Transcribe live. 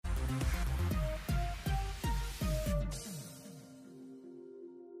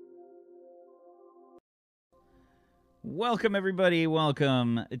Welcome, everybody.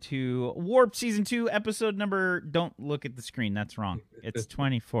 Welcome to Warped Season 2, episode number... Don't look at the screen. That's wrong. It's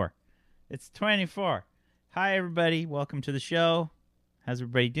 24. It's 24. Hi, everybody. Welcome to the show. How's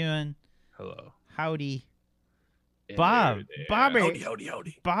everybody doing? Hello. Howdy. Hey Bob. there. Bobby.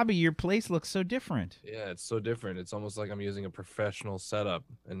 Howdy. Bobby, your place looks so different. Yeah, it's so different. It's almost like I'm using a professional setup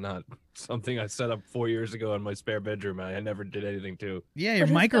and not something I set up 4 years ago in my spare bedroom and I never did anything to. Yeah, your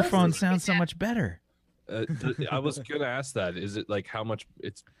microphone sounds so much better. I was gonna ask that. Is it like how much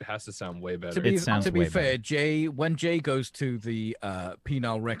it has to sound way better? To be fair, Jay, when Jay goes to the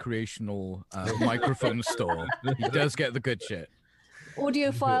penile recreational microphone store, he does get the good shit.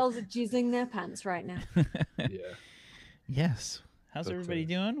 Audiophiles are jizzing their pants right now. Yeah. Yes. How's everybody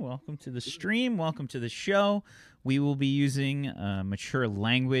doing? Welcome to the stream. Welcome to the show. We will be using mature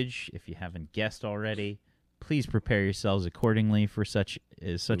language. If you haven't guessed already, please prepare yourselves accordingly for such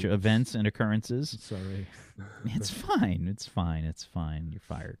events and occurrences. Sorry. It's fine. It's fine. It's fine. You're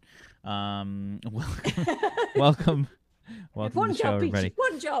fired. Welcome to the show, everybody.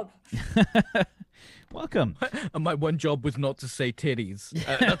 One job. Welcome. And my one job was not to say titties.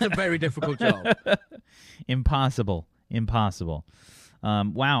 That's a very difficult job. Impossible.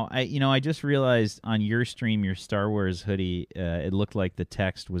 Wow. I just realized on your stream, your Star Wars hoodie, it looked like the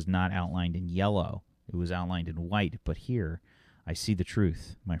text was not outlined in yellow. It was outlined in white. But here, I see the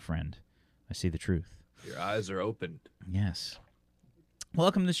truth, my friend. I see the truth. Your eyes are open. Yes.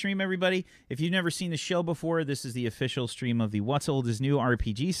 Welcome to the stream, everybody. If you've never seen the show before, this is the official stream of the What's Old is New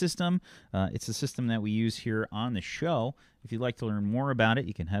RPG system. It's a system that we use here on the show. If you'd like to learn more about it,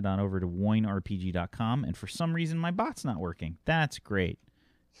 you can head on over to WoinRPG.com. And for some reason, my bot's not working. That's great.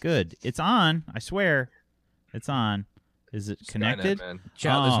 Good. It's on. I swear. It's on. Is it connected? Skynet, man.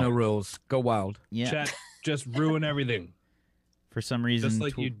 Chat, there's no rules. Go wild. Yeah. Chat, just ruin everything. For some reason. Just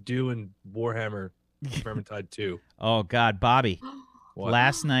like you do in Warhammer Vermintide 2. Oh, God, Bobby. What?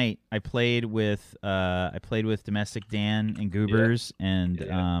 Last night I played with Domestic Dan and Goobers and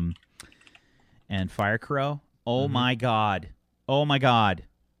Firecrow. Oh my god. Was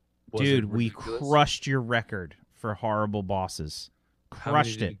Dude, it we ridiculous? crushed your record for horrible bosses. How many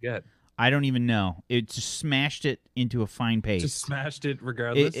Crushed did it. you get? I don't even know. It just smashed it into a fine paste. Just smashed it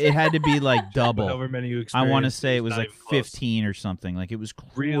regardless. It had to be like double. However many you I want to experienced, say it was not like even close. 15 or something. Like it was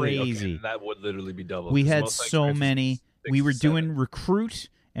crazy. Really? Okay, that would literally be double. We 'cause had most I so experienced was many. 6 We were to 7. doing recruit,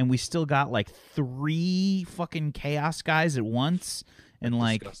 and we still got like 3 fucking chaos guys at once, and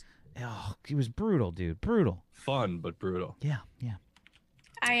like, Disgusting. oh, it was brutal, dude, brutal. Fun but brutal. Yeah.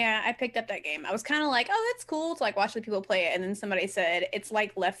 I picked up that game. I was kind of like, oh, that's cool to like watch the people play it, and then somebody said it's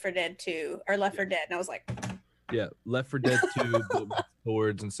like Left 4 Dead 2 or Left 4 Dead, and I was like, Yeah, Left 4 Dead 2 but with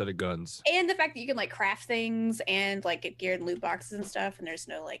swords instead of guns. and the fact that you can like craft things and like get gear and loot boxes and stuff, and there's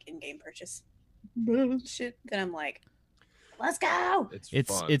no like in-game purchase bullshit. Then I'm like, let's go. It's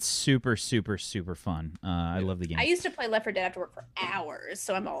fun. It's super fun. I love the game. I used to play Left 4 Dead after work for hours,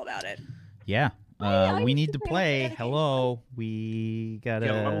 so I'm all about it. Yeah. I We used need to to play play. Left 4 Dead. Hello. We gotta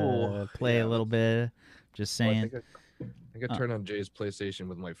Hello. play Yeah. a little bit. Just Well, saying. I think I turned on Jay's PlayStation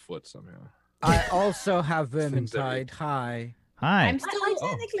with my foot somehow. I also have Seems Vermintide. Hi. Hi. I'm still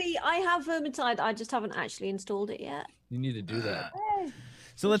Technically, I have Vermintide. I just haven't actually installed it yet. You need to do that.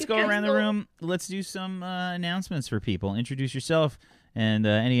 So let's you go around the cancel? room. Let's do some announcements for people. Introduce yourself and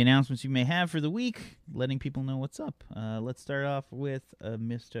any announcements you may have for the week, letting people know what's up. Let's start off with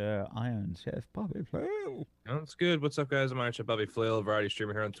Mr. Iron Chef Bobby Flail. Sounds good. What's up, guys? I'm Iron Chef Bobby Flail, variety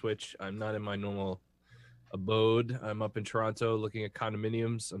streamer here on Twitch. I'm not in my normal abode. I'm up in Toronto looking at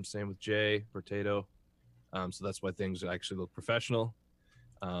condominiums. I'm staying with Jay, Potato. So that's why things actually look professional.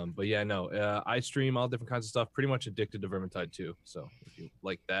 But yeah, no, I stream all different kinds of stuff. Pretty much addicted to Vermintide 2. So if you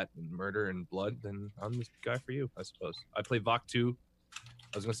like that and murder and blood, then I'm the guy for you, I suppose. I play VOC 2.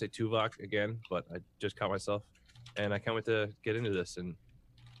 I was going to say 2 VOC again, but I just caught myself. And I can't wait to get into this and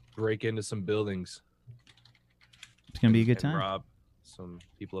break into some buildings. It's gonna be a good and time. rob some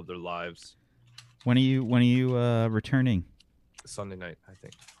people of their lives. When are you returning? Sunday night, I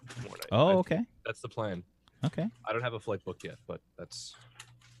think. Tomorrow night. Oh, I- okay. That's the plan. Okay. I don't have a flight booked yet, but that's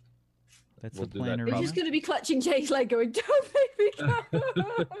That's We'll the do plan. that We're Aurora. just going to be clutching Jay's leg going, don't make me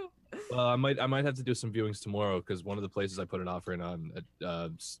go. well, I might have to do some viewings tomorrow because one of the places I put an offer in on it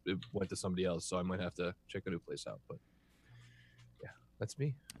went to somebody else, so I might have to check a new place out. But yeah, that's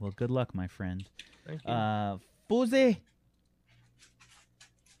me. Well, good luck, my friend. Thank you. Fuzzy.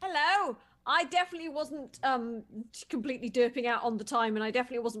 Hello. I definitely wasn't completely derping out on the time, and I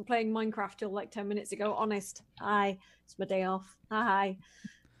definitely wasn't playing Minecraft till like 10 minutes ago. Honest. Hi. It's my day off. Hi.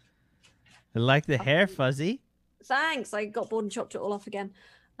 I like the hair, Fuzzy. Thanks. I got bored and chopped it all off again.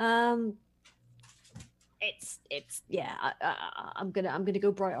 it's yeah. I'm gonna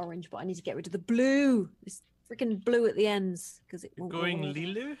go bright orange, but I need to get rid of the blue. This freaking blue at the ends because it won't go Going away.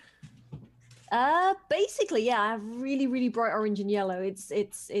 Lilu? Basically, yeah. I have really bright orange and yellow. It's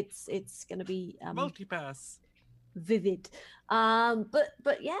gonna be Multipass. vivid.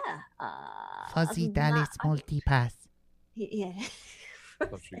 But yeah. Fuzzy other than Dallas that, multipass. yeah.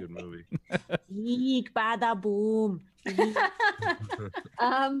 Such a good movie. Eek, bada boom.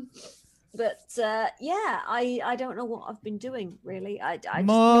 But yeah, I don't know what I've been doing really. I just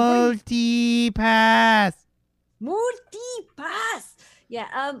Multipass. multi-pass.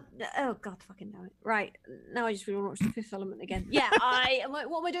 Yeah. Oh God, fucking know it. Right now, I just really want to watch The Fifth Element again. Yeah. What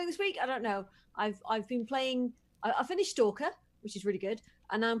am I doing this week? I don't know. I've been playing. I finished Stalker, which is really good,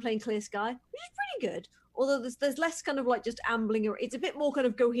 and now I'm playing Clear Sky, which is pretty good. Although there's less kind of like just ambling, or it's a bit more kind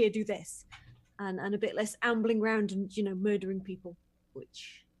of go here, do this, and a bit less ambling around and murdering people,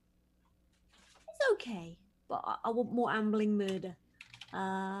 which is okay. But I want more ambling murder.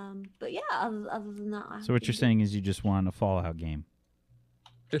 But yeah, other than that. So what you're saying is you just want a Fallout game.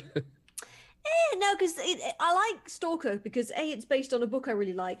 No, because I like Stalker because A, it's based on a book I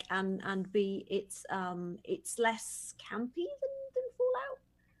really like, and B, it's less campy than Fallout.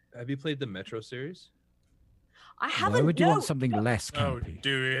 Have you played the Metro series? I haven't. Why would you no, want something no. less Oh, campy?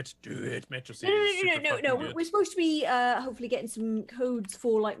 do it, Metro No, series. no. We're supposed to be hopefully getting some codes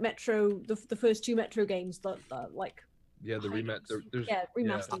for like Metro, the first two Metro games that like. Yeah, the remaster. Yeah,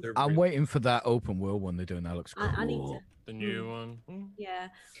 remastered. I'm waiting for that open world one they're doing. That looks cool. I need to. The new one. Yeah,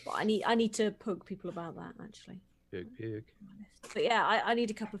 but I need to poke people about that actually. Pig. But yeah, I need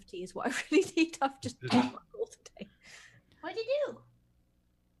a cup of tea is what I really need. I've just done all today. What'd you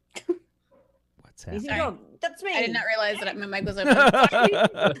do? What's Easy happening? dog. That's me. I did not realize that my mic was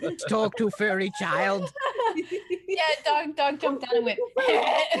open. Talk to fairy child. Yeah, dog jumped down and went.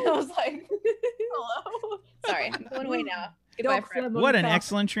 And I was like, hello. Sorry, I'm going away now. Goodbye, Dog friend. phlegm What on an top.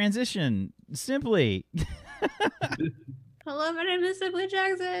 excellent transition. Simply. Hello, my name is Simply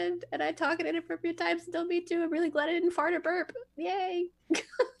Jackson, and I talk at inappropriate times and don't mean to. I'm really glad I didn't fart or burp. Yay!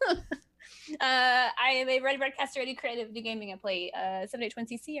 I am a Ready Broadcaster. I do creative, do gaming. I play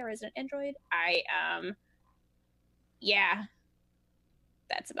 7820CC, a resident Android. Yeah,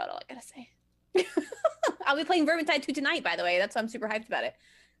 that's about all I gotta say. I'll be playing Vermintide 2 tonight, by the way. That's why I'm super hyped about it.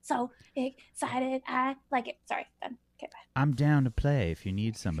 So excited. I like it. Sorry, done. Okay, bye. I'm down to play if you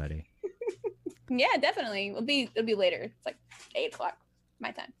need somebody. Yeah, definitely. It'll be later. It's like 8 o'clock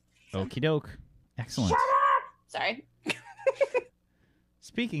my time. Okie doke. Excellent. Sorry.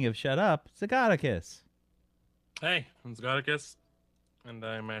 Speaking of shut up, Zagadicus. Hey, I'm Zgaricus, and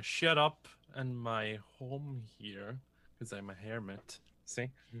I'm shut up in my home here because I'm a hermit. See,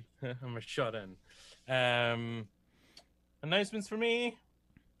 I'm a shut in. Announcements for me: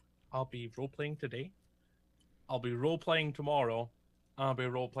 I'll be role playing today. I'll be role playing tomorrow. I'll be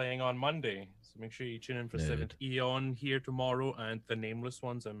role playing on Monday. So make sure you tune in for Nerd. 7th Eon here tomorrow, and the Nameless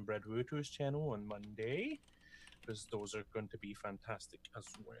Ones on Brad Wutu's channel on Monday, because those are going to be fantastic as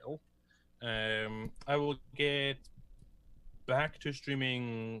well. I will get back to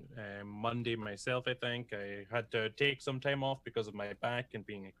streaming Monday myself. I think I had to take some time off because of my back and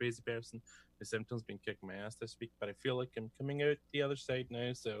being a crazy person. The symptoms been kicking my ass this week, but I feel like I'm coming out the other side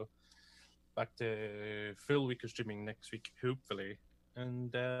now. So back to full week of streaming next week, hopefully.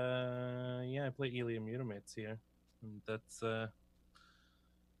 And yeah, I play Ilium Mutamates here, and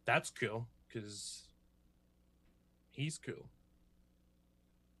that's cool because he's cool.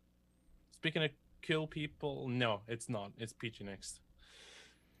 Speaking of cool people, no, it's not. It's Peachy next.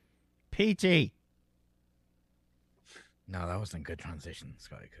 Peachy. No, that wasn't a good transition,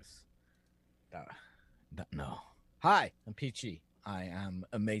 Scotty, because no. Hi, I'm Peachy. I am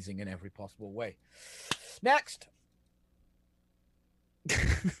amazing in every possible way. Next.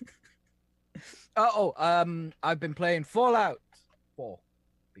 I've been playing Fallout 4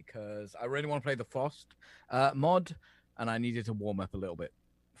 because I really want to play the Frost mod, and I needed to warm up a little bit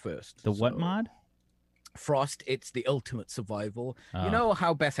first. The what So- mod? Frost, it's the ultimate survival. Oh. You know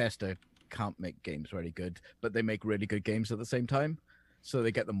how Bethesda can't make games very good, but they make really good games at the same time? So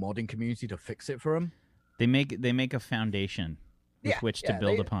they get the modding community to fix it for them. They make a foundation with Yeah, which to yeah,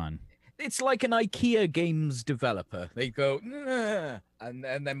 build they- upon. It's like an IKEA games developer. They go, "Nah," and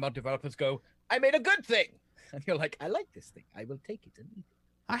then mod developers go, I made a good thing. And you're like, I like this thing. I will take it and eat it.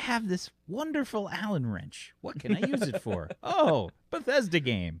 I have this wonderful Allen wrench. What can I use it for? Oh, Bethesda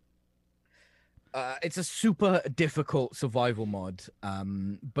game. It's a super difficult survival mod,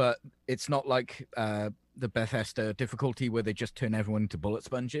 but it's not like the Bethesda difficulty where they just turn everyone into bullet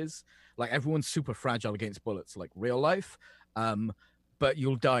sponges. Like, everyone's super fragile against bullets, like real life. but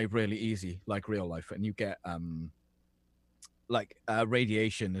you'll die really easy, like real life, and you get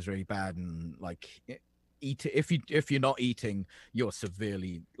radiation is really bad, and like if you're not eating, you're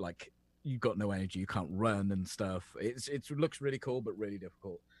severely like you got no energy, you can't run and stuff. It looks really cool, but really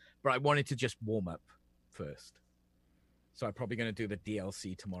difficult. But I wanted to just warm up first, so I'm probably going to do the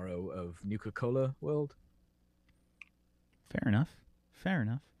DLC tomorrow of Nuka-Cola World. Fair enough. Fair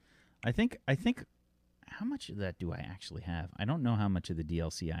enough. I think. How much of that do I actually have? I don't know how much of the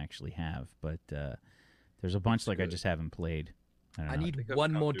DLC I actually have, but there's a bunch I just haven't played. I need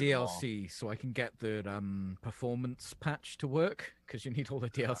one more DLC so I can get the performance patch to work, because you need all the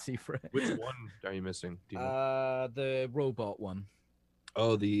DLC for it. Which one are you missing? Do you know? The robot one.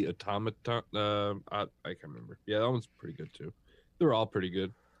 Oh, the automaton. I can't remember. Yeah, that one's pretty good too. They're all pretty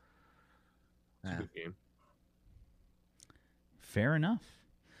good. It's a good game. Fair enough.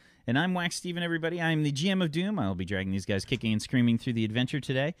 And I'm Wax Steven, everybody. I'm the GM of Doom. I'll be dragging these guys kicking and screaming through the adventure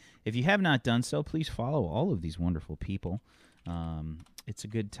today. If you have not done so, please follow all of these wonderful people. It's a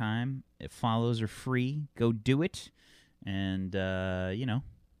good time. Follows are free. Go do it. And,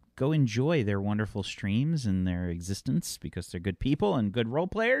 go enjoy their wonderful streams and their existence, because they're good people and good role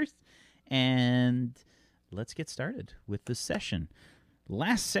players. And let's get started with the session.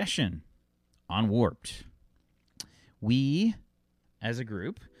 Last session on Warped, we, as a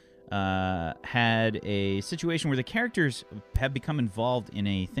group, had a situation where the characters have become involved in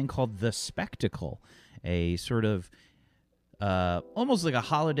a thing called The Spectacle, a sort of almost like a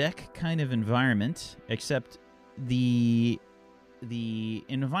holodeck kind of environment, except the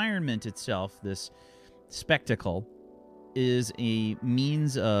environment itself, this spectacle, is a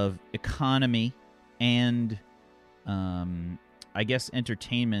means of economy and, I guess,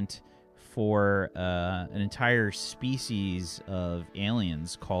 entertainment for an entire species of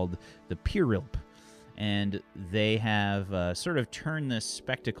aliens called the Pirilp. And they have sort of turned this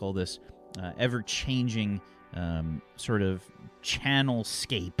spectacle, this ever-changing sort of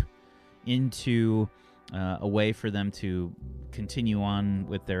channel-scape, into a way for them to continue on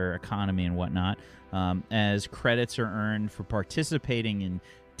with their economy and whatnot, as credits are earned for participating in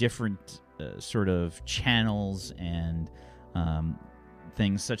different sort of channels and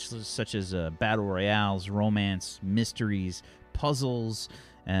things such as battle royales, romance, mysteries, puzzles,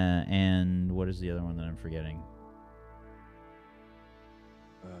 and what is the other one that I'm forgetting?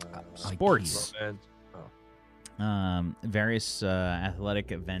 Sports. Various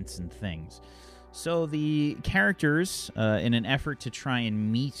athletic events and things. So the characters, in an effort to try and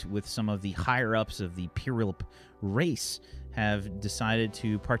meet with some of the higher-ups of the Pirilp race, have decided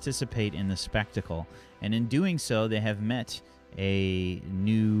to participate in the spectacle. And in doing so, they have met a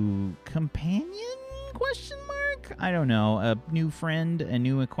new companion? ? I don't know. A new friend, a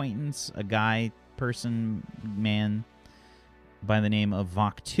new acquaintance, a guy, person, man by the name of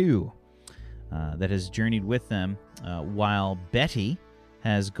Vok 2 that has journeyed with them, while Betty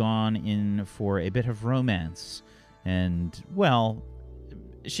has gone in for a bit of romance. And, well,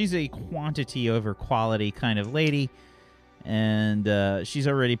 she's a quantity over quality kind of lady, and she's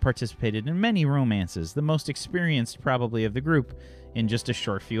already participated in many romances, the most experienced probably of the group in just a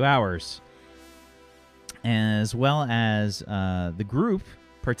short few hours, as well as the group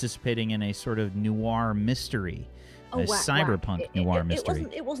participating in a sort of noir mystery, cyberpunk noir mystery.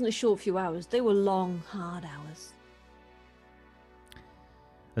 It wasn't a short few hours. They were long, hard hours.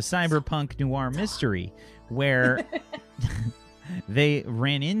 A cyberpunk noir mystery where they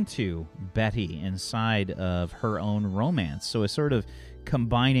ran into Betty inside of her own romance. So a sort of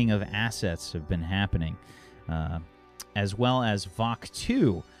combining of assets have been happening, as well as Vok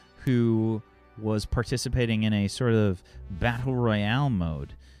 2, who was participating in a sort of battle royale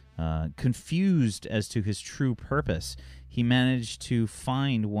mode. Confused as to his true purpose, he managed to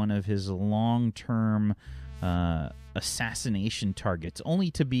find one of his long-term assassination targets, only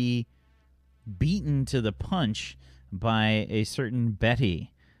to be beaten to the punch by a certain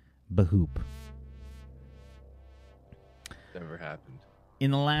Betty Bahoop. Never happened.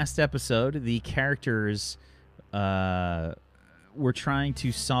 In the last episode, the characters were trying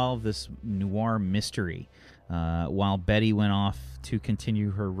to solve this noir mystery, while Betty went off to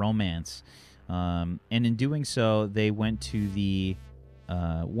continue her romance. And in doing so, they went to the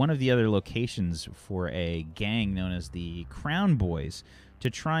one of the other locations for a gang known as the Crown Boys to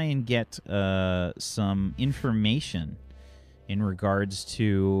try and get some information in regards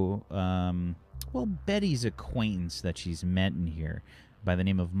to, Betty's acquaintance that she's met in here by the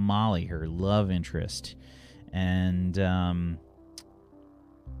name of Molly, her love interest. And,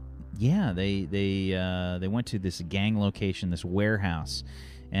 they went to this gang location, this warehouse,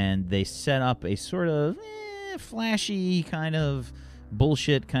 and they set up a sort of flashy kind of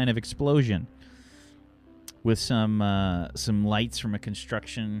bullshit kind of explosion with some lights from a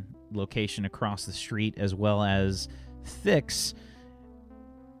construction location across the street, as well as Thick's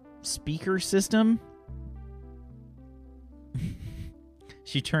speaker system.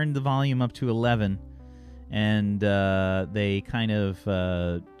 She turned the volume up to 11, and they kind of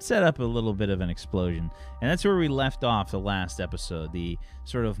set up a little bit of an explosion. And that's where we left off the last episode. The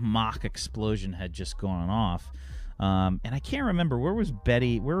sort of mock explosion had just gone off. And I can't remember, where were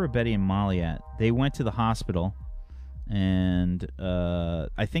Betty and Molly at? They went to the hospital, and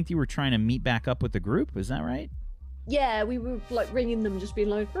I think you were trying to meet back up with the group. Is that right? Yeah, we were like ringing them, just being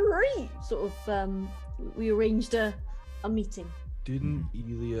like, "Hooray!" Sort of. We arranged a meeting. Didn't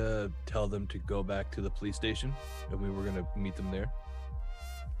Elia tell them to go back to the police station, and we were gonna meet them there?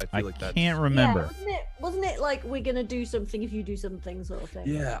 I feel like that's... can't remember. Yeah, wasn't it like we're gonna do something if you do something, sort of thing?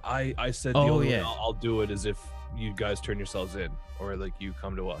 Yeah, I said Oh, the only way yeah. I'll do it is if you guys turn yourselves in, or like you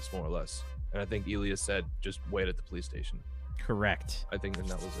come to us, more or less. And I think Elia said just wait at the police station. Correct. I think that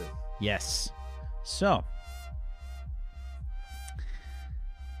was it. Yes. So,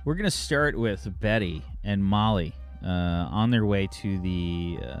 we're going to start with Betty and Molly on their way to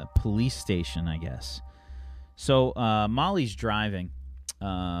the police station, I guess. So, Molly's driving,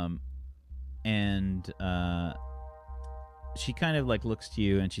 and she kind of like looks to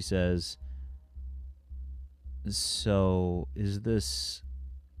you and she says, "So, is this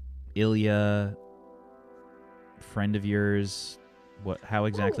Ilya, friend of yours? How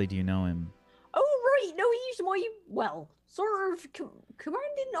exactly do you know him?" Oh, right. No, he's sort of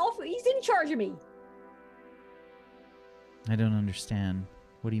commanding officer. He's in charge of me. I don't understand.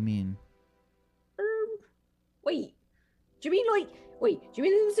 What do you mean? Wait. Do you mean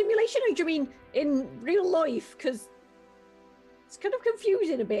in the simulation, or do you mean in real life? Because it's kind of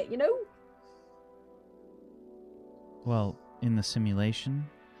confusing a bit, you know? Well, in the simulation?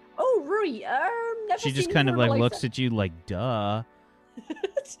 Oh, right. Never She just seen kind him of in like real looks life at you like, duh. then.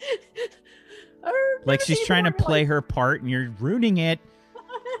 Like Never she's seen trying to him in real play life. her part and you're ruining it.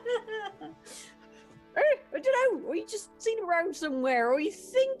 I don't know. I just seen him around somewhere. I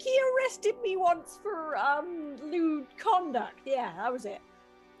think he arrested me once for lewd conduct. Yeah, that was it.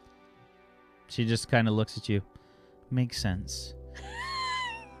 She just kind of looks at you. Makes sense.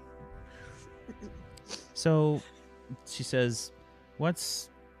 So, she says, what's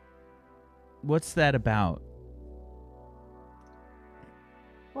that about?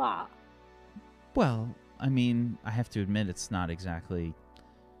 What? Well, I mean, I have to admit it's not exactly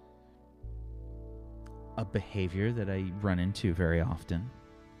a behavior that I run into very often.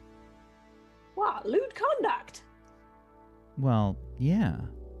 What? Lewd conduct? Well, yeah.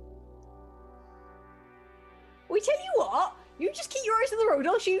 We tell you what. You just keep your eyes on the road.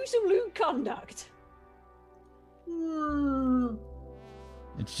 I'll show you some lewd conduct. Hmm.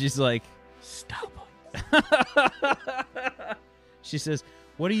 And she's like, Stop. she says,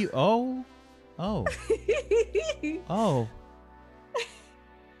 what do you, oh, oh,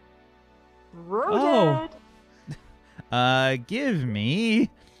 Rodad. give me,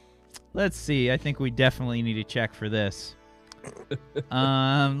 let's see, I think we definitely need to check for this.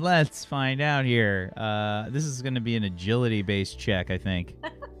 Let's find out here. This is going to be an agility-based check, I think.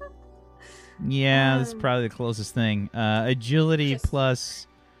 Yeah, this is probably the closest thing. Agility Just- plus,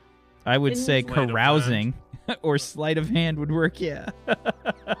 I would say, Sleight of hand. carousing or sleight of hand would work. Yeah.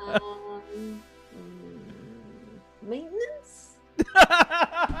 Maintenance?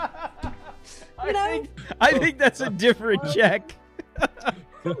 I think that's a different check.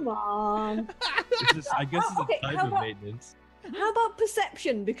 Come on. I guess it's Okay, a type how of about- maintenance. How about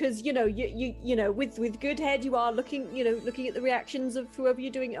perception? Because you know, with good head, you are looking at the reactions of whoever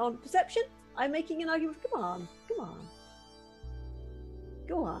you're doing it on. Perception. I'm making an argument. Come on.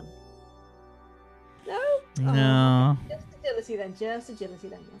 Go on. No. No. Okay. Just agility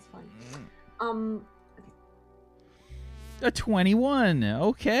then. That's fine. A 21.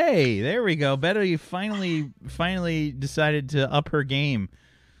 Okay, there we go. Betty finally decided to up her game.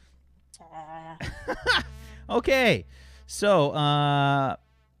 Okay, so I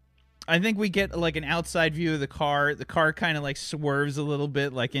think we get like an outside view of the car. The car kind of like swerves a little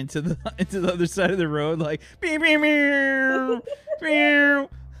bit, like into the other side of the road, like beep, beep, beep, beep.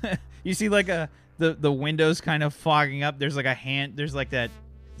 You see like the windows kind of fogging up. There's like a hand. There's like that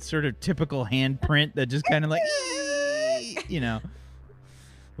sort of typical handprint that just kind of like, you know,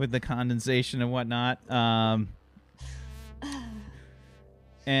 with the condensation and whatnot.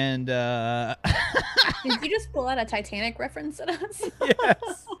 And Did you just pull out a Titanic reference at us?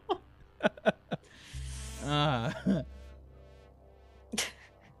 yes.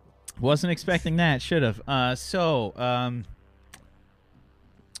 Wasn't expecting that. Should have. So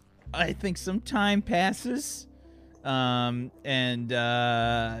I think some time passes, and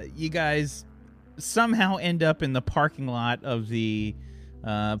you guys somehow end up in the parking lot of the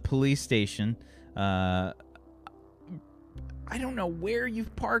police station. I don't know where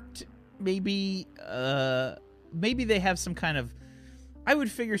you've parked. Maybe they have some kind of. I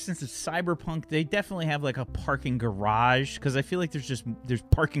would figure since it's Cyberpunk, they definitely have like a parking garage because I feel like there's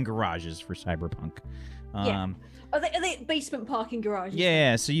parking garages for Cyberpunk. Yeah. Are they basement parking garages?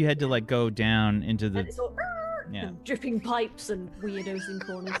 Yeah, so you had to like go down into And the it's all and dripping pipes and weirdos in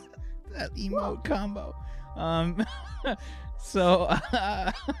corners. that emote combo. So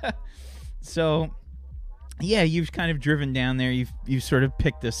yeah, you've kind of driven down there. You've sort of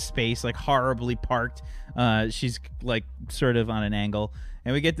picked this space, like horribly parked. She's like sort of on an angle,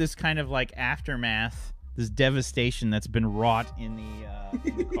 and we get this kind of like aftermath, this devastation that's been wrought in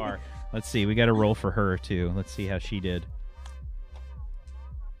the car. Let's see, we got to roll for her too. Let's see how she did.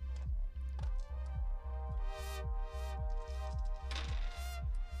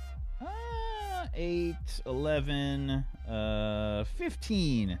 8, 11,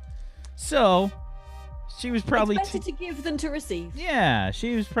 15. So she was probably It's better to give than to receive. yeah,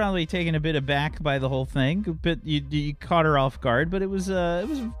 she was probably taken a bit aback by the whole thing. But you caught her off guard, but it was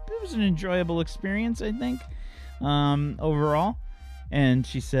an enjoyable experience, I think, overall. And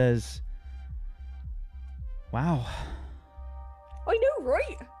she says, "Wow, I know,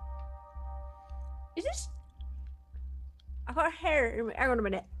 right? Is this? I got hair. Hang on a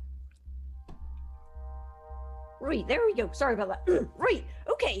minute. Right, there we go. Sorry about that. Right,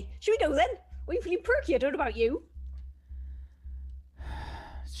 okay. Should we go then? We're feeling perky. I don't know about you.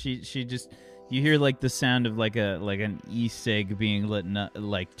 She just you hear like the sound of like an e-cig being lit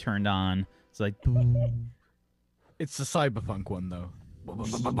like turned on. It's like boom. It's the Cyberpunk one though.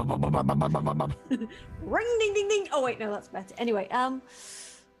 Ring ding ding ding. Oh wait, no, that's better. Anyway, I'm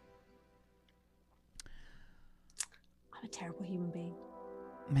a terrible human being.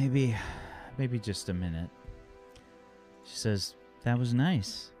 Maybe just a minute. She says, "That was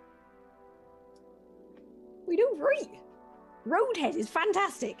nice." We do right. Roadhead is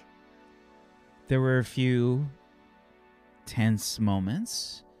fantastic. There were a few tense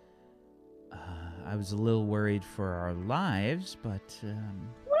moments. I was a little worried for our lives, but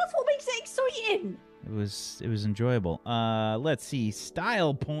Well, that's what makes it exciting. it was enjoyable. Let's see,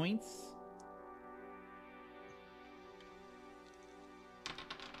 style points.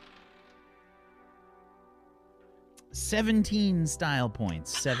 $17 style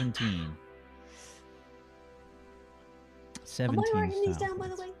points. 17. Am I writing these style down, by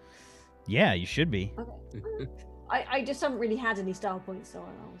the points. way? Yeah, you should be. Okay. I just haven't really had any style points, so I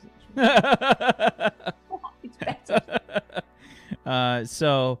wasn't sure. It's better.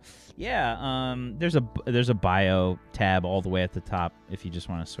 So yeah, there's a bio tab all the way at the top if you just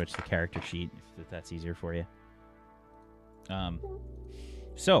want to switch the character sheet if that's easier for you.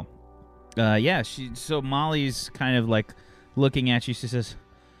 Yeah, so Molly's kind of like looking at you. She says,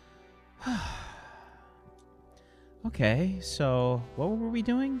 "Okay, so what were we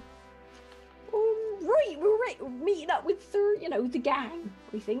doing?" Right, we're meeting up with the gang,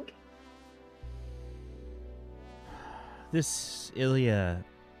 we think. This Ilya,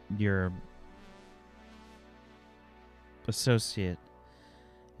 your associate,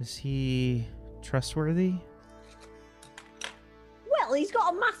 is he trustworthy? Well, he's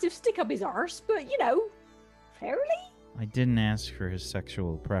got a massive stick up his arse, but fairly. I didn't ask for his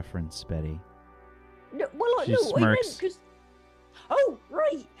sexual preference, Betty. No, well, She no, I meant smirks. because. Oh,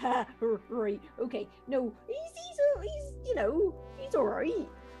 right, right, okay. No, he's all right.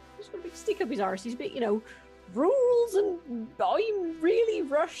 He's got a big stick up his arse. He's a bit, rules and I'm really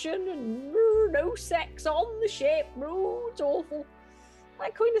Russian and no sex on the ship. Oh, it's awful.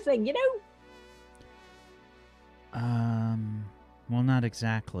 That kind of thing, Well, not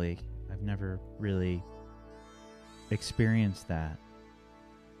exactly. I've never really experienced that.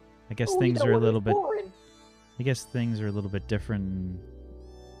 I guess things are a little bit. Boring. I guess things are a little bit different in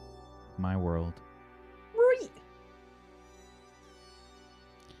my world. Right.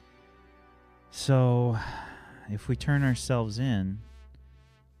 So, if we turn ourselves in,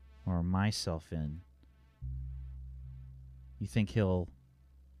 or myself in, you think he'll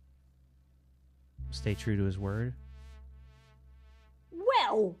stay true to his word?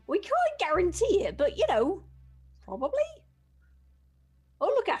 Well, we can't guarantee it, but probably. I'll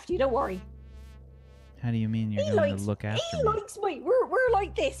look after you. Don't worry. How do you mean you're He going likes. to look after He me? likes me. We're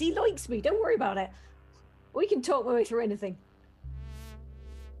like this. He likes me. Don't worry about it. We can talk my way through anything.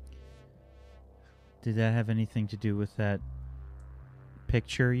 Did that have anything to do with that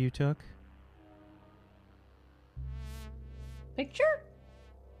picture you took? Picture?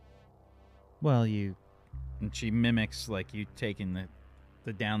 Well, and she mimics like you taking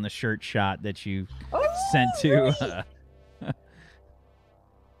the down the shirt shot that you sent to.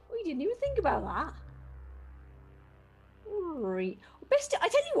 We didn't even think about that. Right. Best, I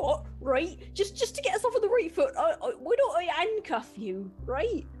tell you what, right? Just to get us off on the right foot, why don't I handcuff you,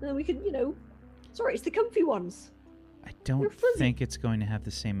 right? And then we can, Sorry, it's the comfy ones. I They're don't fuzzy. think it's going to have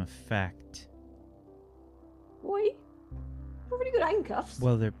the same effect. Why? They're really good handcuffs.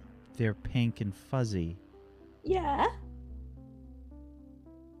 Well, they're pink and fuzzy. Yeah.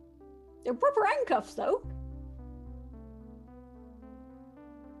 They're proper handcuffs, though.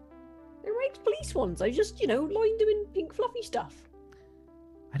 They're ex-police ones. I just, lined them in pink fluffy stuff.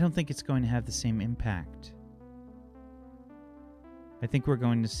 I don't think it's going to have the same impact. I think we're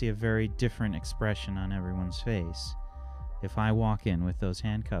going to see a very different expression on everyone's face if I walk in with those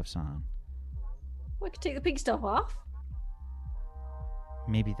handcuffs on. Well, I could take the pink stuff off.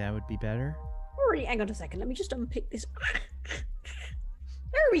 Maybe that would be better? Alright, hang on a second. Let me just unpick this.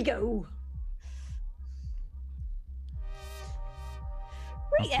 There we go.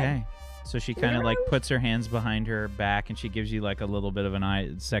 Right then. Okay. So she kind of like puts her hands behind her back and she gives you like a little bit of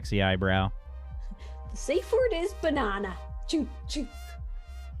an sexy eyebrow. The safe word is banana. Choo, choo.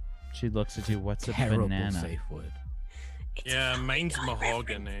 She looks at you. What's a Terrible banana? safe word. It's Yeah, a Family mine's Guy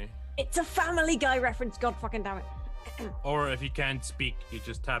mahogany. reference. It's a Family Guy reference. God fucking damn it. Or if you can't speak, you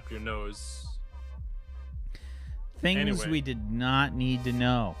just tap your nose. Things Anyway. we did not need to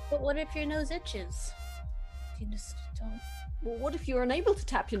know. But what if your nose itches? You just don't. Well, what if you're unable to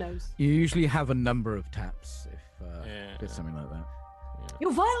tap your nose? You usually have a number of taps if Yeah. there's something like that.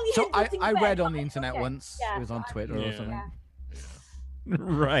 You're violently So I, headbutting I the read bed. on the internet Okay. once. Yeah, It was on Twitter or Yeah. something.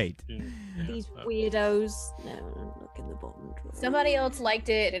 Right. These weirdos. No, look in the bottom drawer. Somebody else liked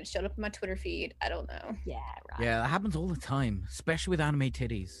it and it showed up in my Twitter feed. I don't know. Yeah, right. Yeah, that happens all the time, especially with anime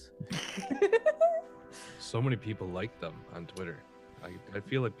titties. So many people like them on Twitter. I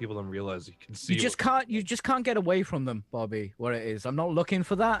feel like people don't realize you can see. You just can't get away from them, Bobby. What it is, I'm not looking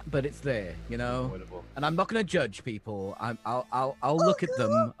for that, but it's there, Unavoidable. And I'm not gonna judge people. I'll look at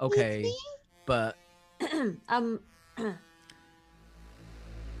them, okay, but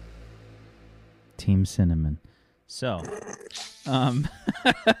Team Cinnamon. So,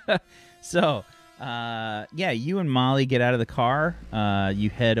 yeah, you and Molly get out of the car. You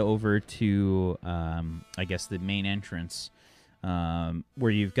head over to, I guess, the main entrance,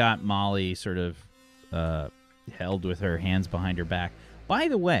 where you've got Molly sort of held with her hands behind her back. By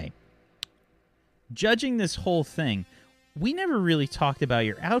the way, judging this whole thing, we never really talked about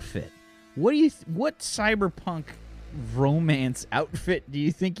your outfit. What cyberpunk romance outfit do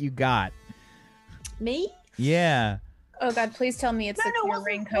you think you got? Me? Yeah. Oh god, please tell me it's No, the no, clear wasn't-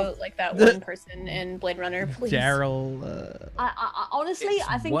 raincoat like that The- one person in Blade Runner, please. Daryl. I honestly, it's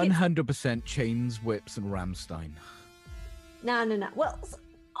I think it's 100% chains, whips, and Ramstein. no. Well,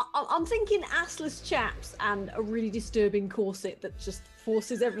 I'm thinking assless chaps and a really disturbing corset that just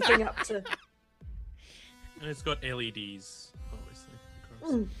forces everything up to. And it's got LEDs, obviously. of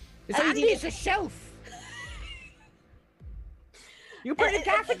course. Mm. It's And Andy, it's a shelf. You put a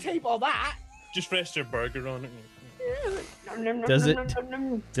gaffer tape on that. Just rest your burger on it.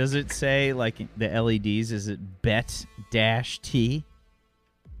 Does it say like the LEDs? Is it Bet-T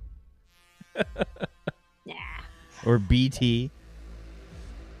Nah. or BT?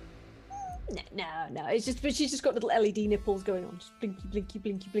 No. It's just, but she's just got little LED nipples going on, just blinky, blinky,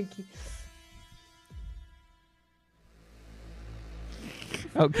 blinky, blinky.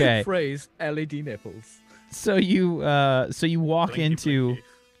 Okay, Phrase LED nipples. so you walk Blinky, into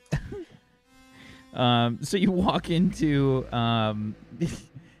blinky. so you walk into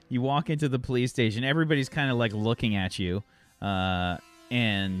you walk into the police station. Everybody's kind of like looking at you,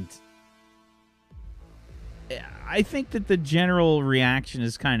 and I think that the general reaction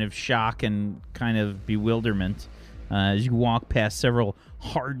is kind of shock and kind of bewilderment as you walk past several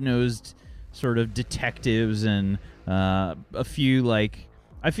hard-nosed sort of detectives and a few like.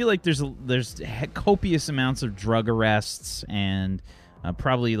 I feel like there's copious amounts of drug arrests and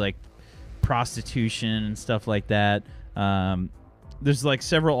probably like prostitution and stuff like that. There's like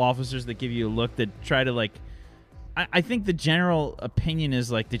several officers that give you a look that try to like. I think the general opinion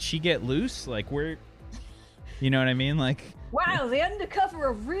is like, did she get loose? Like where, you know what I mean? Like Wow, the undercover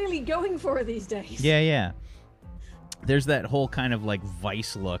are really going for it these days. yeah. There's that whole kind of like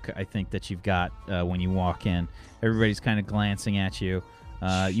Vice look I think that you've got when you walk in. Everybody's kind of glancing at you.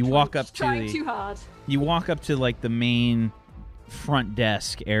 You walk up to trying the. too hard. You walk up to like the main front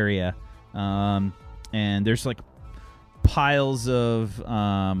desk area, and there's like piles of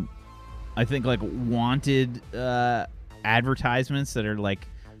I think like wanted advertisements that are like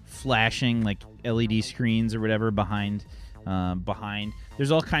flashing like LED screens or whatever behind.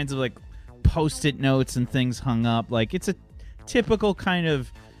 There's all kinds of like Post-it notes and things hung up. Like it's a typical kind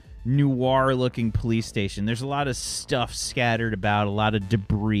of noir-looking police station. There's a lot of stuff scattered about, a lot of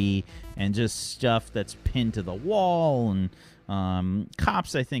debris, and just stuff that's pinned to the wall. And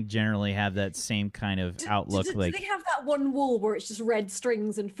cops, I think, generally have that same kind of outlook. Do like they have that one wall where it's just red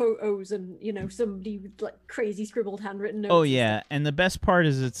strings and photos and somebody with like crazy scribbled handwritten notes? Oh yeah, and the best part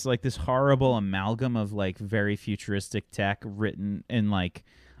is it's like this horrible amalgam of like very futuristic tech written in like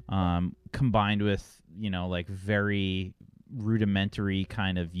combined with like very rudimentary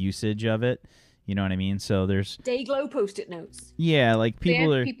kind of usage of it. You know what I mean? So there's Dayglow Post-it notes. Yeah, like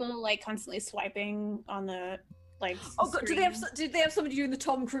people are people like constantly swiping on the like. Oh god, did they have somebody doing the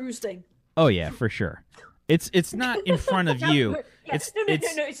Tom Cruise thing? Oh yeah, for sure. It's not in front of you. Yeah,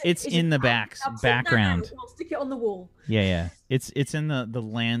 It's in the background. I'll stick it on the wall. Yeah. It's in the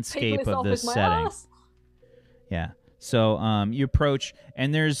landscape of the setting. Ass. Yeah. So you approach,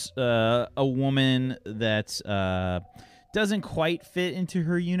 and there's a woman that doesn't quite fit into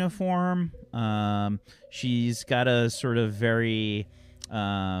her uniform. She's got a sort of very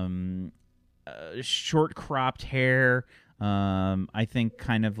short cropped hair. I think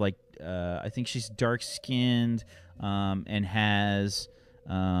kind of like I think she's dark skinned and has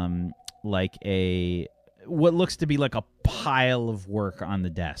like what looks to be like a pile of work on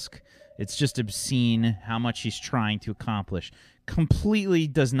the desk. It's just obscene how much she's trying to accomplish. Completely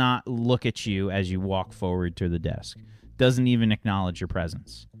does not look at you as you walk forward to the desk. Doesn't even acknowledge your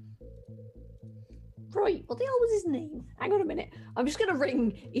presence. Right, what the hell was his name? Hang on a minute. I'm just gonna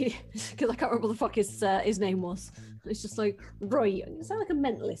ring because I can't remember what the fuck his name was. It's just like right. I sound like a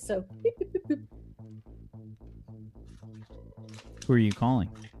mentalist. So beep, beep, beep, beep. Who are you calling?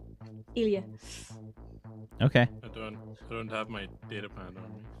 Ilya. Okay. I don't have my data pad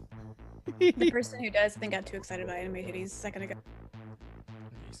on me. The person who does, I think, got too excited about anime titties a second ago.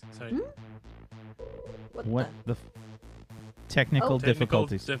 Sorry. What the technical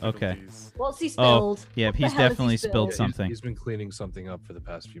difficulties? Okay. What's he Oh, spilled? yeah, What the he's hell has he definitely spilled something. He's been cleaning something up for the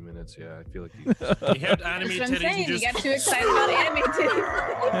past few minutes. Yeah, I feel like He had anime That's what I'm titties saying. and You just. got too excited about anime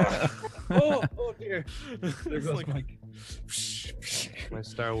titties. oh dear. There goes my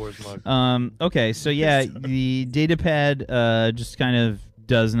Star Wars mug. Okay, so yeah, the datapad just kind of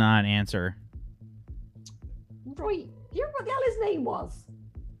does not answer. Right. Do you remember what the hell his name was?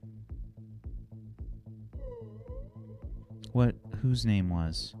 What? Whose name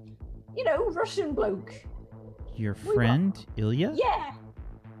was? Russian bloke. Your friend Ilya? Yeah.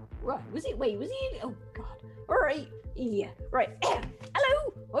 Right. Was he? Wait. Was he? Oh God. All right. Ilya. Right.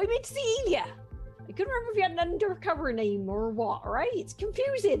 Hello. I meant to see Ilya. I couldn't remember if he had an undercover name or what. Right. It's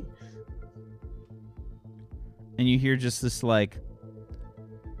confusing. And you hear just this like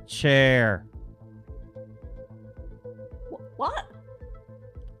chair. What?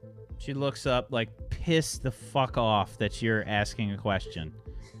 She looks up like pissed the fuck off that you're asking a question.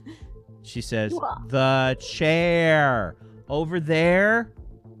 She says, What? "The chair over there.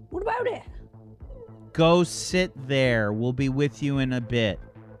 What about it? Go sit there. We'll be with you in a bit."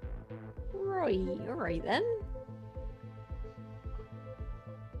 Right. All right then.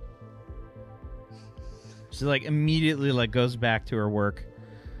 She like immediately like goes back to her work.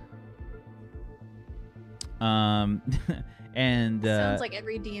 And Sounds like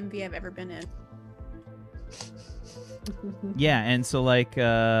every DMV I've ever been in. yeah, and so like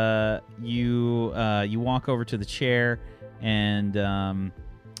you walk over to the chair, and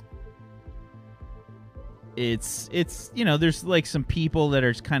it's there's like some people that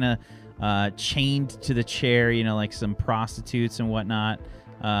are kind of chained to the chair, like some prostitutes and whatnot,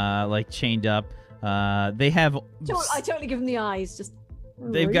 like chained up. They have I totally give him the eyes. Just.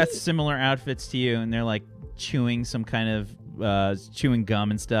 they've got Right. similar outfits to you, and they're like chewing some kind of chewing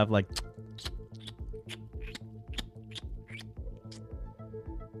gum and stuff like.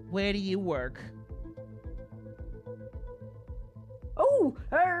 Where do you work? Oh,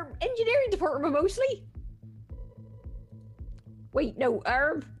 engineering department mostly. Wait, no,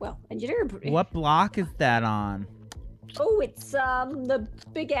 engineering. What block is that on? Oh, it's the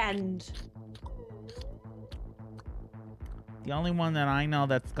big end. The only one that I know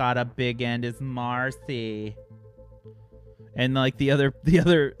that's got a big end is Marcy. And like the other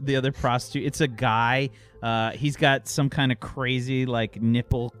prostitute, it's a guy. He's got some kind of crazy like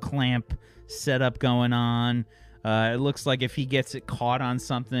nipple clamp setup going on. It looks like if he gets it caught on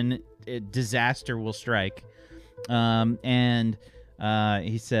something, disaster will strike. And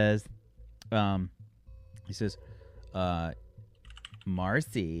he says,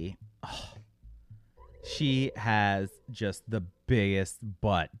 Marcy, she has just the biggest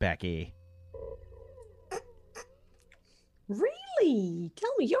butt, Becky. Really? Tell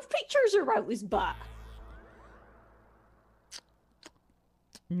me, your pictures are out his butt.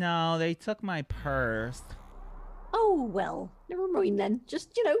 No, they took my purse. Oh, well, never mind then.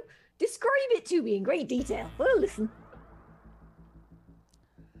 Just, describe it to me in great detail. Well, listen.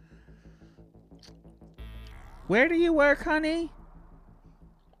 Where do you work, honey?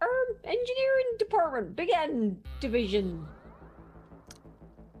 Engineering department, Big N division.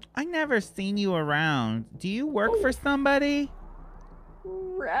 I never seen you around. Do you work for somebody?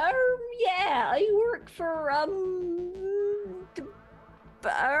 Yeah, I work for,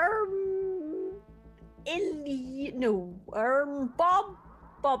 Bob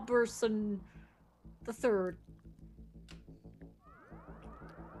Bobberson the third.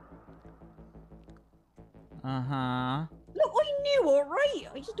 Uh-huh. Look, I knew, all right.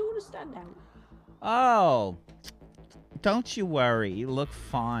 I just don't understand now. Oh. Don't you worry. You look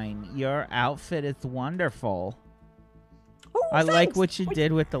fine. Your outfit is wonderful. Oh, I like thanks. what you Wait,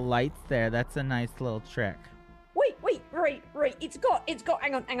 did with the lights there. That's a nice little trick. Wait, right. It's got.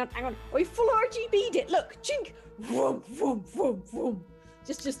 Hang on. I full RGB'd it. Look, chink. Vroom, vroom, vroom, vroom.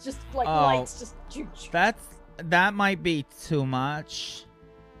 Just like Oh. lights. Just. That might be too much.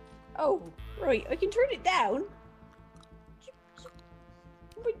 Oh, right. I can turn it down.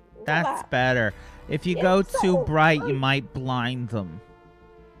 Wait, what That's that? better. If you Yeah, go it's too not bright, you right. might blind them.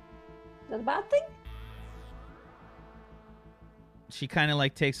 Is that a bad thing? She kind of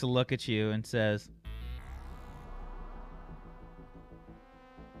like takes a look at you and says,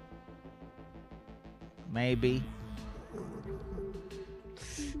 maybe.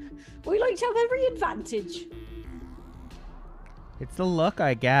 We like to have every advantage. It's the look,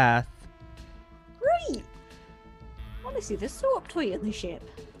 I guess. Right. Honestly, they're so uptight in the ship.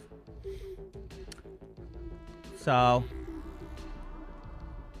 So,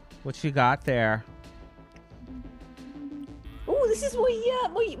 what you got there? Oh, this is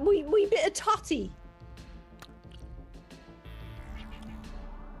my bit of toddy.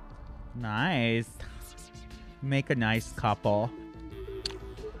 Nice. Make a nice couple.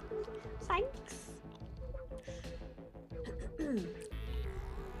 Thanks.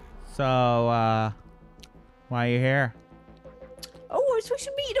 So, why are you here? Oh, I was supposed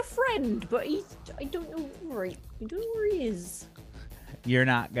to meet a friend, but I don't know where he is. You're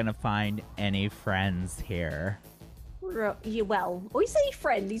not gonna find any friends here. Yeah, well, I say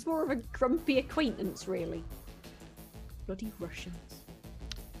friend, he's more of a grumpy acquaintance, really. Bloody Russians.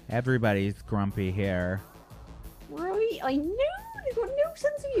 Everybody's grumpy here. Right, I know, they've got no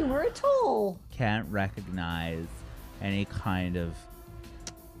sense of humor at all. Can't recognize any kind of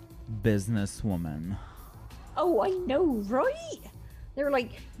businesswoman. Oh, I know, right? They're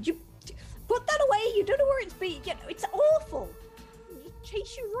like, you put that away, you don't know where it's been. You know, it's awful. They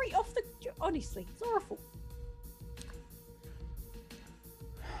chase you right off the. Honestly, it's awful.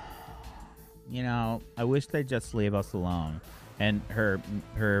 You know, I wish they'd just leave us alone. And her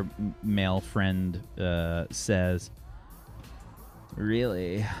male friend says,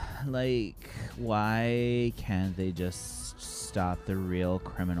 really? Like, why can't they just stop the real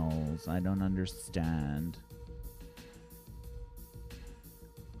criminals? I don't understand.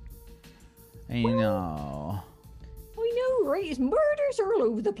 I know. I know, right? It's murders are all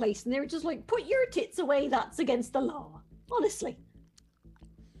over the place, and they're just like, put your tits away, that's against the law. Honestly.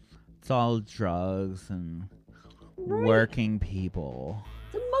 It's all drugs and Right. working people.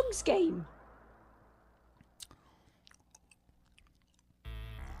 It's a mug's game.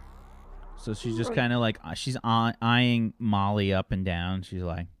 So she's just Right. kind of like, she's eyeing Molly up and down. She's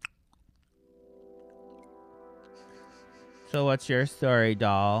like, so what's your story,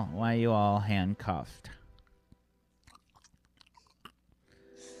 doll? Why are you all handcuffed?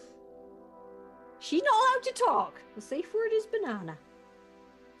 She's not allowed to talk. The safe word is banana.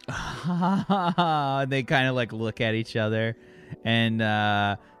 They kind of like look at each other, and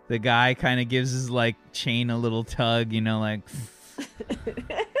the guy kind of gives his like chain a little tug, you know, like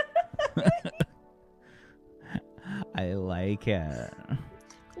I like it.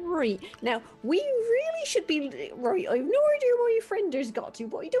 Right. Now, we really should be. Right. I have no idea where your friend has got to,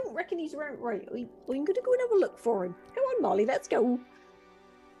 but I don't reckon he's around. Right. I'm going to go and have a look for him. Come on, Molly, let's go.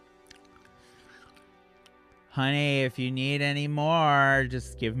 Honey, if you need any more,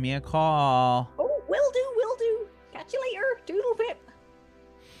 just give me a call. Oh, will do. Catch you later. Doodle pip.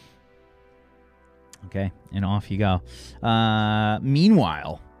 Okay, and off you go.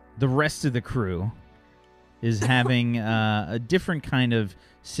 Meanwhile, the rest of the crew is having a different kind of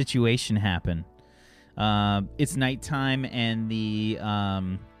situation happen. It's nighttime, and the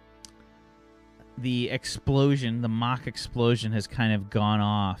the explosion, the mock explosion, has kind of gone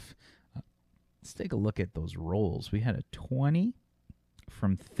off. Let's take a look at those rolls. We had a 20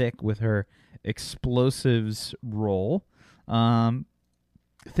 from Thick with her explosives roll.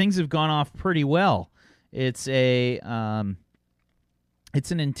 Things have gone off pretty well. It's an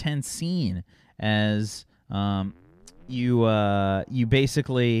intense scene as you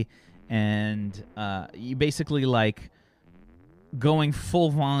basically like going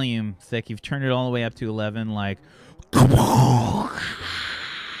full volume, Thick. You've turned it all the way up to 11, like.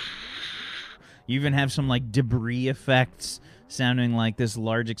 You even have some like debris effects sounding like this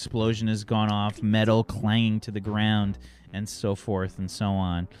large explosion has gone off, metal clanging to the ground, and so forth and so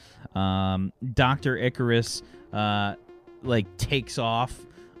on. Dr. Icarus like takes off.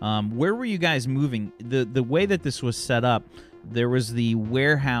 Where were you guys moving? The way that this was set up, there was the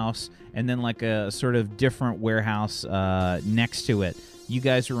warehouse and then like a sort of different warehouse next to it. You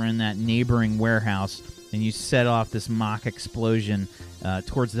guys were in that neighboring warehouse, and you set off this mock explosion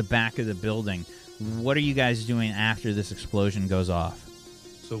towards the back of the building. What are you guys doing after this explosion goes off?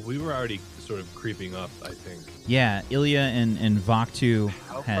 So we were already sort of creeping up, I think. Yeah, Ilya and Vaktu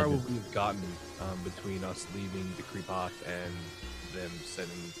How had... far would we have gotten between us leaving to creep off and them setting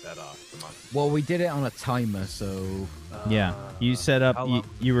that off? The mock? Well, we did it on a timer, so Yeah, you set up... how long-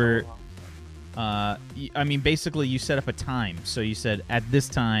 You were... how I mean, basically, you set up a time. So you said, at this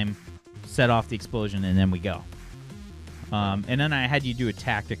time, set off the explosion, and then we go. And then I had you do a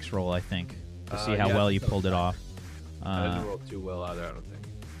tactics roll, I think, to see how yeah, well you so pulled it off. I didn't roll too well either, I don't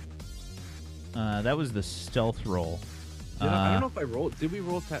think. That was the stealth roll. I don't know if I rolled. Did we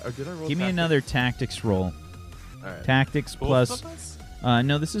roll? Or did I roll? Give me tactics? another tactics roll. All right. Tactics Both plus... of us?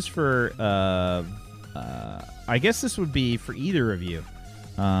 No, this is for... I guess this would be for either of you.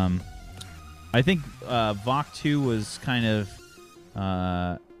 I think Vok 2 was kind of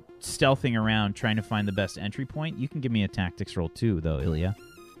stealthing around trying to find the best entry point. You can give me a tactics roll too, though, Ilya,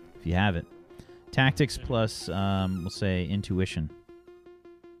 if you have it. Tactics plus, we'll say, intuition.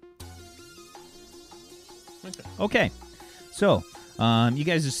 Okay. So, you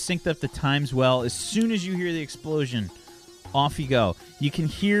guys just synced up the times well. As soon as you hear the explosion, off you go. You can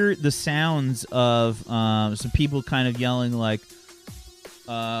hear the sounds of some people kind of yelling like,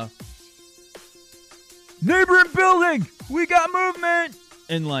 neighboring building! We got movement!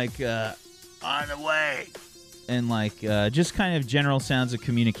 And like, on the way! And like, just kind of general sounds of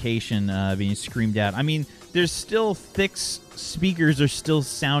communication being screamed out. I mean, there's still speakers are still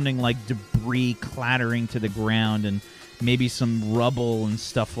sounding like debris clattering to the ground, and maybe some rubble and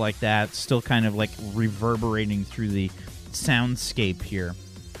stuff like that still kind of like reverberating through the soundscape here.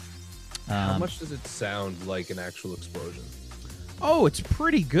 How much does it sound like an actual explosion? Oh, it's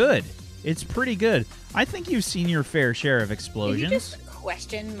pretty good. It's pretty good. I think you've seen your fair share of Did explosions. you just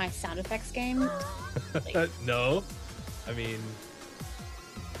question my sound effects game? No. I mean,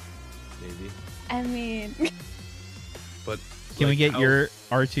 maybe. I mean, But Can we like, get how- your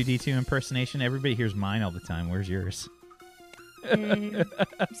R2D2 impersonation? Everybody hears mine all the time. Where's yours? I'm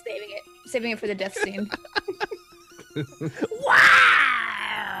saving it for the death scene.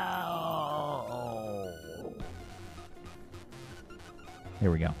 Wow!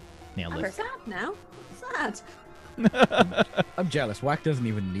 There we go. Nailed I'm it. sad now. Sad. I'm jealous. Whack doesn't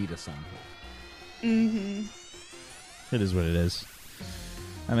even need a sample. Mm-hmm. It is what it is.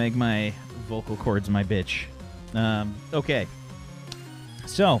 I make my vocal cords my bitch. Okay.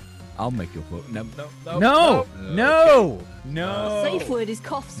 So. I'll make your vote. No. No. Safe word is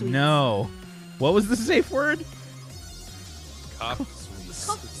cough sweet. No. What was the safe word? Cough sweet.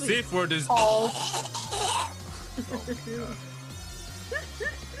 Cough sweet. Safe word is.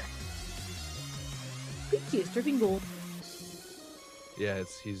 Pinky is dripping gold. Yeah,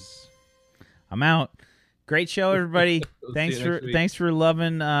 he's. I'm out. Great show, everybody. We'll thanks see you for next week. thanks for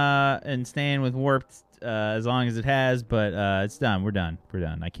loving and staying with Warped as long as it has, but it's done. We're done.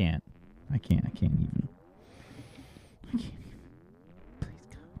 I can't even. Please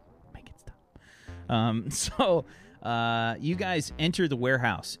God, make it stop. So you guys enter the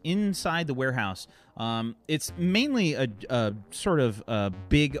warehouse. Inside the warehouse, it's mainly a sort of a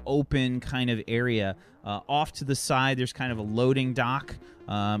big open kind of area. Off to the side, there's kind of a loading dock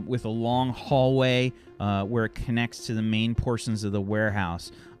with a long hallway where it connects to the main portions of the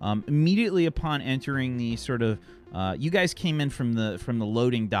warehouse. Immediately upon entering the sort of, you guys came in from the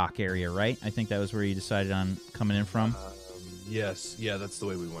loading dock area, right? I think that was where you decided on coming in from. Yes, yeah, that's the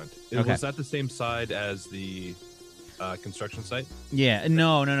way we went. Okay. Was that the same side as the construction site? Yeah,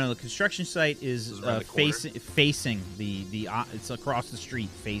 no. The construction site is This is around the corner? facing the it's across the street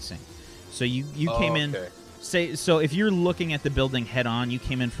facing. So you came in. Okay. So if you're looking at the building head on, you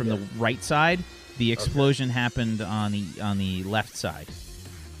came in from the right side. The explosion happened on the left side.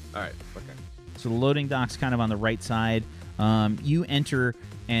 All right. Okay. So the loading dock's kind of on the right side. You enter,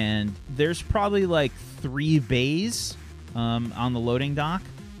 and there's probably like 3 bays on the loading dock,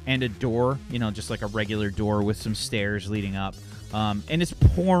 and a door, just like a regular door with some stairs leading up. And it's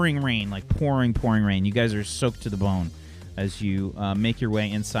pouring rain, like pouring rain. You guys are soaked to the bone as you make your way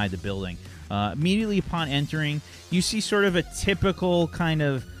inside the building. Immediately upon entering, you see sort of a typical kind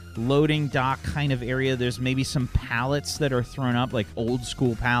of loading dock kind of area. There's maybe some pallets that are thrown up, like old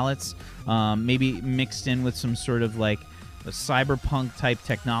school pallets, maybe mixed in with some sort of like a cyberpunk type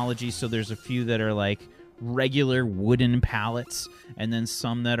technology. So there's a few that are like regular wooden pallets, and then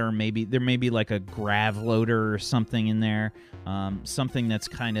some that are maybe like a grav loader or something in there, something that's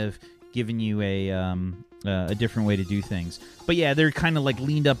kind of giving you a different way to do things. But yeah, they're kind of like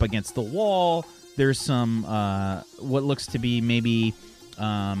leaned up against the wall. There's some what looks to be maybe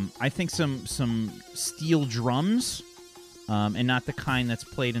I think some steel drums, and not the kind that's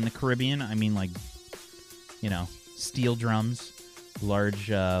played in the Caribbean. I mean, like, steel drums, large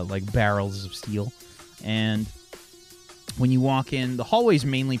like barrels of steel. And when you walk in, the hallway's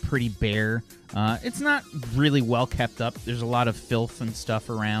mainly pretty bare. It's not really well kept up. There's a lot of filth and stuff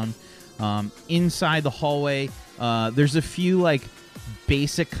around. Inside the hallway, there's a few like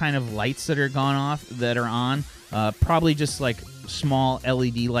basic kind of lights that are on. Probably just like small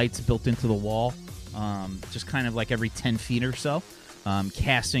LED lights built into the wall, just kind of like every 10 feet or so,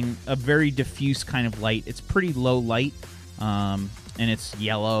 casting a very diffuse kind of light. It's pretty low light, and it's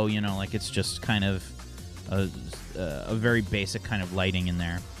yellow, like it's just kind of a very basic kind of lighting in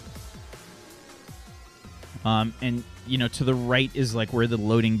there. And to the right is like where the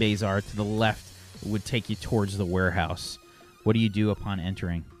loading bays are. To the left would take you towards the warehouse. What do you do upon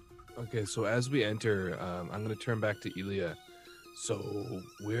entering? Okay, so as we enter, I'm going to turn back to Ilya. So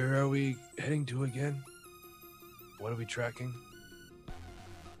where are we heading to again? What are we tracking?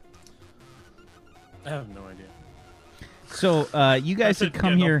 I have no idea. So you guys had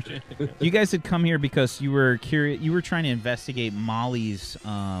come here. You guys had come here because you were curious. You were trying to investigate Molly's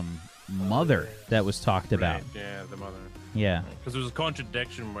mother that was talked about. Right, yeah, the mother. Yeah. Because there was a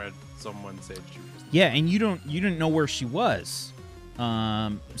contradiction where someone said she was. Yeah, and you didn't know where she was.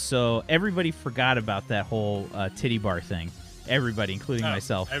 So everybody forgot about that whole titty bar thing. Everybody, including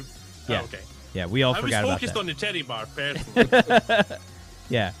myself. Yeah. Okay. Yeah, we all forgot about that. I was focused on the teddy bar, personally.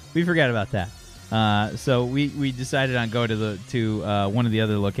 Yeah, we forgot about that. So we decided on go to one of the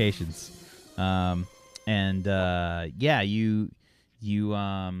other locations. And yeah, you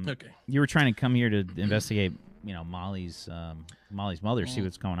Okay. you were trying to come here to investigate, Molly's mother, see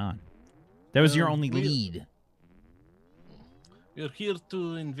what's going on. That was your only lead. We're here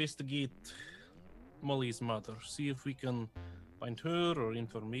to investigate Molly's mother, see if we can find her or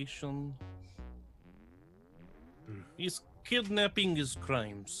information. Kidnapping is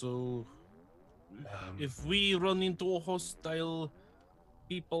crime, so if we run into hostile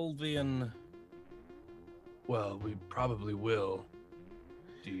people, then... Well, we probably will.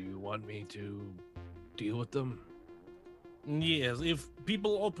 Do you want me to deal with them? Yes, if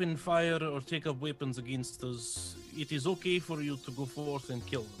people open fire or take up weapons against us, it is okay for you to go forth and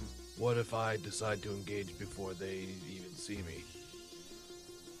kill them. What if I decide to engage before they even see me?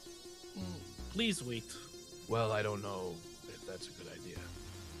 Please wait. Well, I don't know if that's a good idea.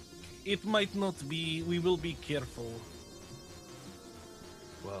 It might not be. We will be careful.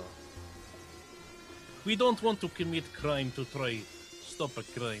 Well, we don't want to commit crime to try stop a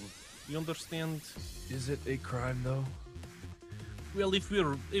crime. You understand? is it a crime though? Well, if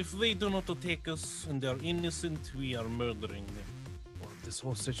they do not attack us and they're innocent, we are murdering them. Well, this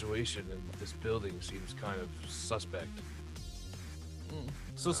whole situation in this building seems kind of suspect.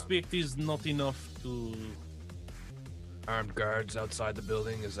 Suspect is not enough to... Armed guards outside the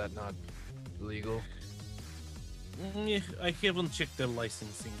building, is that not legal? I haven't checked their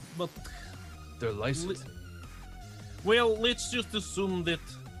licensing, but... They're licensed? Well, let's just assume that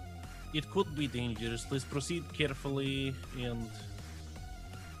it could be dangerous. Let's proceed carefully and...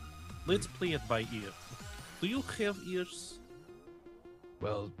 Let's play it by ear. Do you have ears?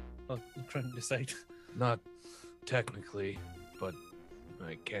 Well, I'm trying to decide. not technically, but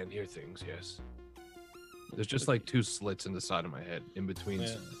I can hear things, yes. There's just like 2 slits in the side of my head, in between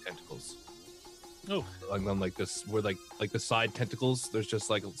some tentacles. Oh. Like this, where like the side tentacles, there's just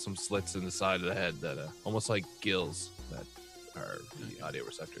like some slits in the side of the head that almost like gills that are the audio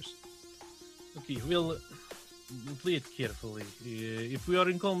receptors. Okay, well, play it carefully. If we are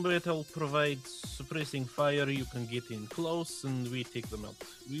in combat, I'll provide suppressing fire. You can get in close and we take them out.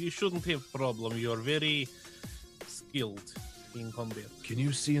 We shouldn't have problem. You are very skilled in combat. Can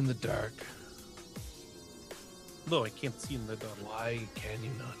you see in the dark? No, I can't see in the dark. Why can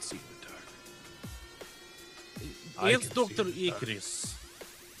you not see in the dark? I It's can see Dr. in the dark. Icarus.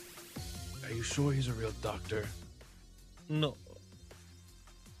 Are you sure he's a real doctor? No.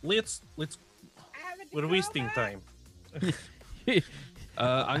 Let's we're wasting time.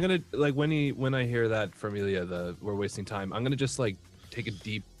 I'm gonna like when I hear that from Ilya, we're wasting time. I'm gonna just like take a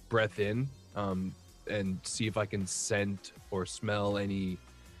deep breath in, and see if I can scent or smell any,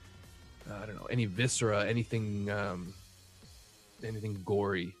 I don't know, any viscera, anything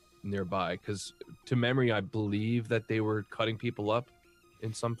gory nearby. Because to memory, I believe that they were cutting people up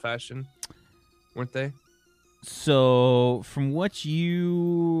in some fashion, weren't they? So, from what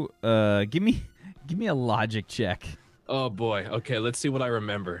you give me a logic check. Oh boy. Okay, let's see what I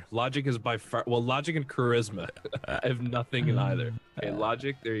remember. Logic is by far logic and charisma. I have nothing in either. Okay,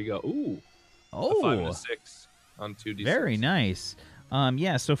 logic. There you go. Ooh. A 5 and a 6 on 2d6. Very nice.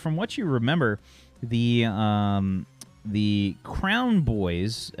 Yeah. So from what you remember, the Crown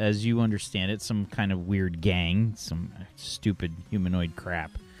Boys, as you understand it, some kind of weird gang, some stupid humanoid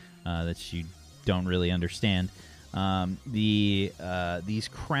crap that you don't really understand. These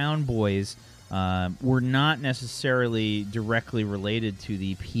Crown Boys were not necessarily directly related to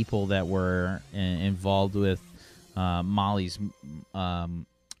the people that were involved with Molly's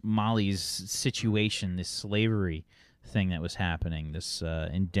situation, this slavery thing that was happening, this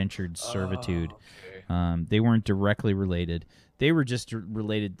indentured servitude. Okay. They weren't directly related. They were just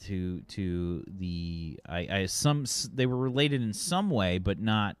related to the they were related in some way, but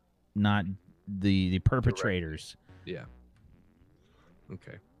not the perpetrators. Yeah.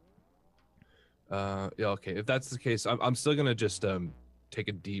 Okay. Yeah. Okay. If that's the case, I'm still gonna just take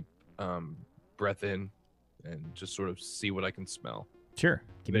a deep breath in and just sort of see what I can smell. Sure.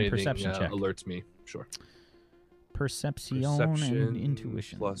 Give me a perception check. Alerts me. Sure. Perception and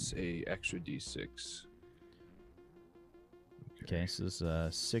intuition. Plus a extra d6. Okay, so this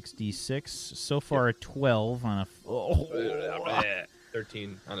is 66. So far, a 12 on a.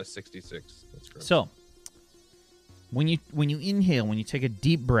 13 on a 66. That's correct. So, when you inhale, when you take a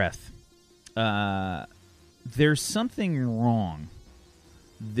deep breath, there's something wrong.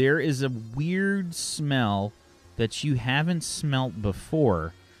 There is a weird smell that you haven't smelt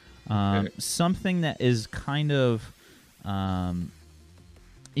before. Something that is kind of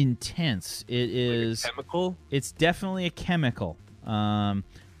intense. It is like a chemical. It's definitely a chemical,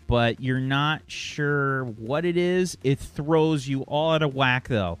 but you're not sure what it is. It throws you all out of whack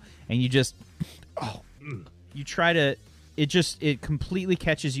though, and you just you try to. It completely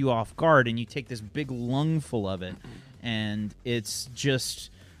catches you off guard, and you take this big lungful of it, and it's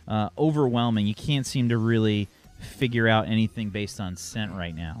just overwhelming. You can't seem to really figure out anything based on scent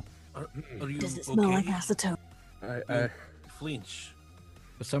right now. Are you Does it smell okay? like acetone? I Flinch.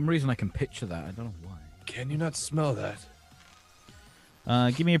 for some reason I can picture that. I don't know why. Can you not smell that?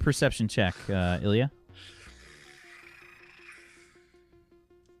 Give me a perception check, Ilya.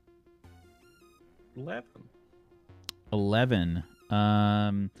 11. So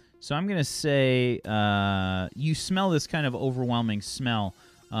I'm gonna say you smell this kind of overwhelming smell,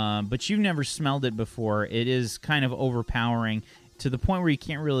 but you've never smelled it before. It is kind of overpowering to the point where you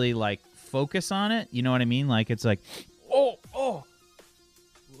can't really like focus on it. You know what I mean? Like it's like, Oh.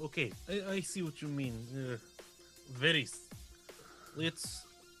 Okay, I see what you mean.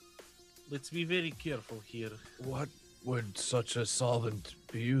 Let's be very careful here. What would such a solvent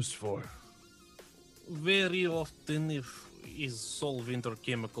be used for? Very often, if is solvent or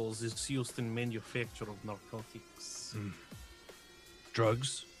chemicals is used in manufacture of narcotics.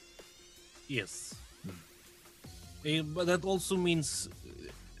 Drugs? Yes. But that also means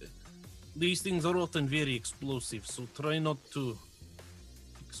these things are often very explosive, so try not to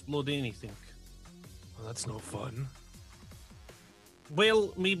explode anything. Well, that's no fun.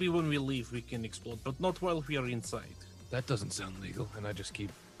 Well, maybe when we leave we can explode, but not while we are inside. That doesn't sound legal, and I just keep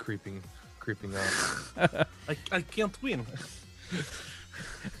creeping up. I can't win.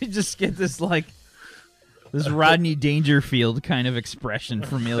 you just get this like this Rodney Dangerfield kind of expression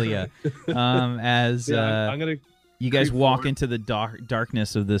from Ilya as I'm gonna. you guys creep walk forward. into the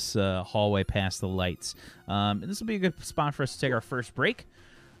darkness of this hallway past the lights. And this will be a good spot for us to take our first break.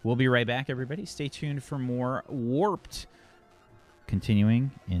 We'll be right back, everybody. Stay tuned for more Warped.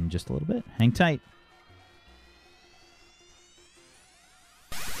 Continuing in just a little bit. Hang tight.